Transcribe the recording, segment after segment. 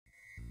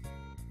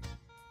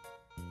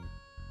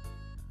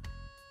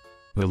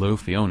Hello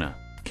Fiona,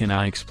 can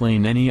I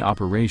explain any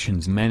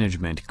operations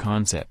management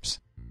concepts?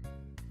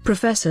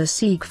 Professor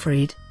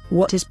Siegfried,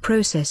 what is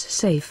process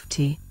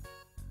safety?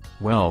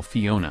 Well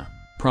Fiona,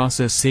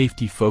 process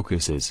safety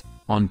focuses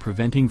on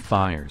preventing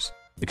fires,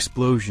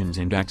 explosions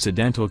and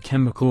accidental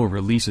chemical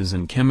releases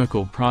in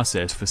chemical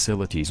process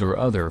facilities or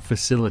other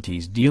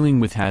facilities dealing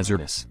with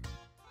hazardous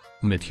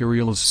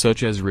materials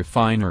such as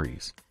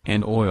refineries,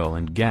 and oil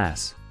and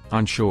gas,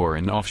 onshore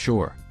and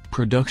offshore,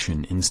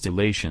 production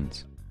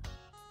installations.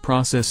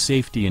 Process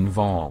safety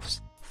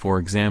involves, for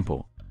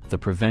example, the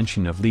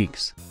prevention of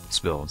leaks,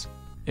 spills,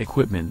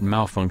 equipment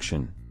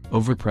malfunction,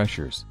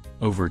 overpressures,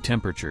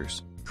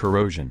 overtemperatures,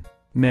 corrosion,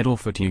 metal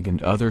fatigue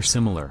and other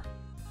similar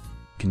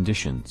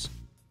conditions.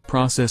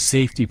 Process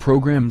safety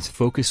programs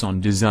focus on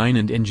design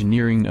and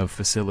engineering of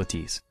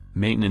facilities,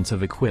 maintenance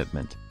of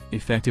equipment,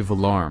 effective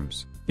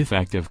alarms,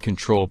 effective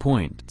control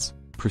points,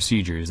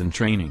 procedures and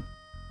training.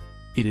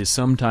 It is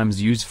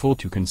sometimes useful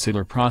to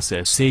consider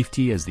process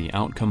safety as the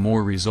outcome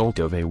or result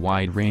of a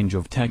wide range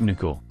of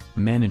technical,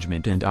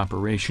 management and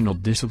operational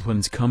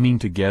disciplines coming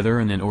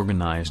together in an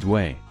organized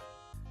way.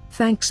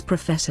 Thanks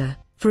Professor,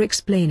 for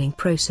explaining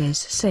process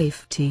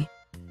safety.